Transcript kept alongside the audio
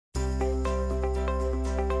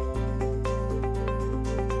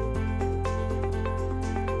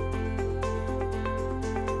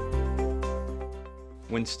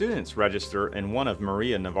When students register in one of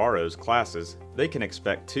Maria Navarro's classes, they can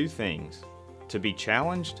expect two things: to be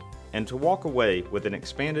challenged and to walk away with an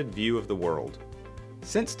expanded view of the world.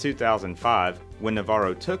 Since 2005, when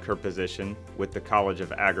Navarro took her position with the College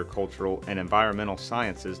of Agricultural and Environmental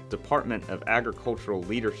Sciences Department of Agricultural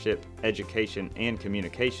Leadership, Education, and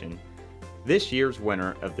Communication, this year's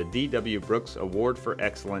winner of the D.W. Brooks Award for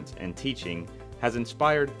Excellence in Teaching has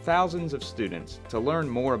inspired thousands of students to learn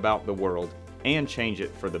more about the world and change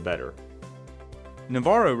it for the better.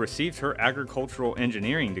 Navarro received her agricultural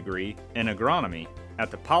engineering degree in agronomy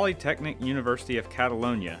at the Polytechnic University of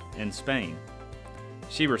Catalonia in Spain.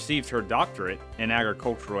 She received her doctorate in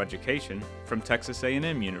agricultural education from Texas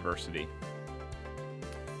A&M University.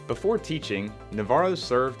 Before teaching, Navarro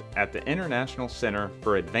served at the International Center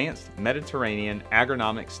for Advanced Mediterranean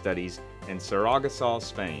Agronomic Studies in Saragossa,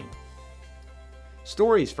 Spain.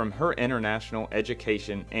 Stories from her international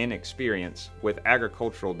education and experience with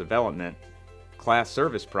agricultural development, class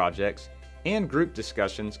service projects, and group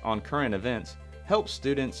discussions on current events help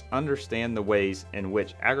students understand the ways in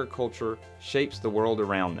which agriculture shapes the world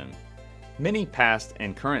around them. Many past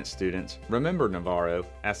and current students remember Navarro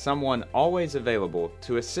as someone always available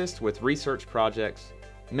to assist with research projects,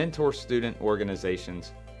 mentor student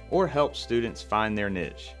organizations, or help students find their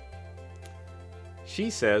niche. She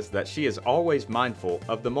says that she is always mindful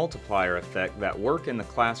of the multiplier effect that work in the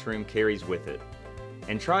classroom carries with it,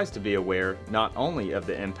 and tries to be aware not only of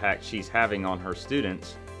the impact she's having on her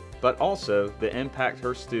students, but also the impact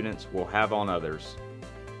her students will have on others.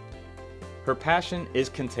 Her passion is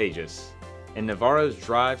contagious, and Navarro's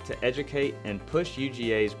drive to educate and push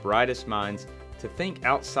UGA's brightest minds to think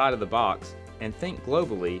outside of the box and think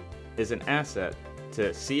globally is an asset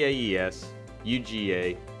to CAES,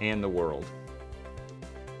 UGA, and the world.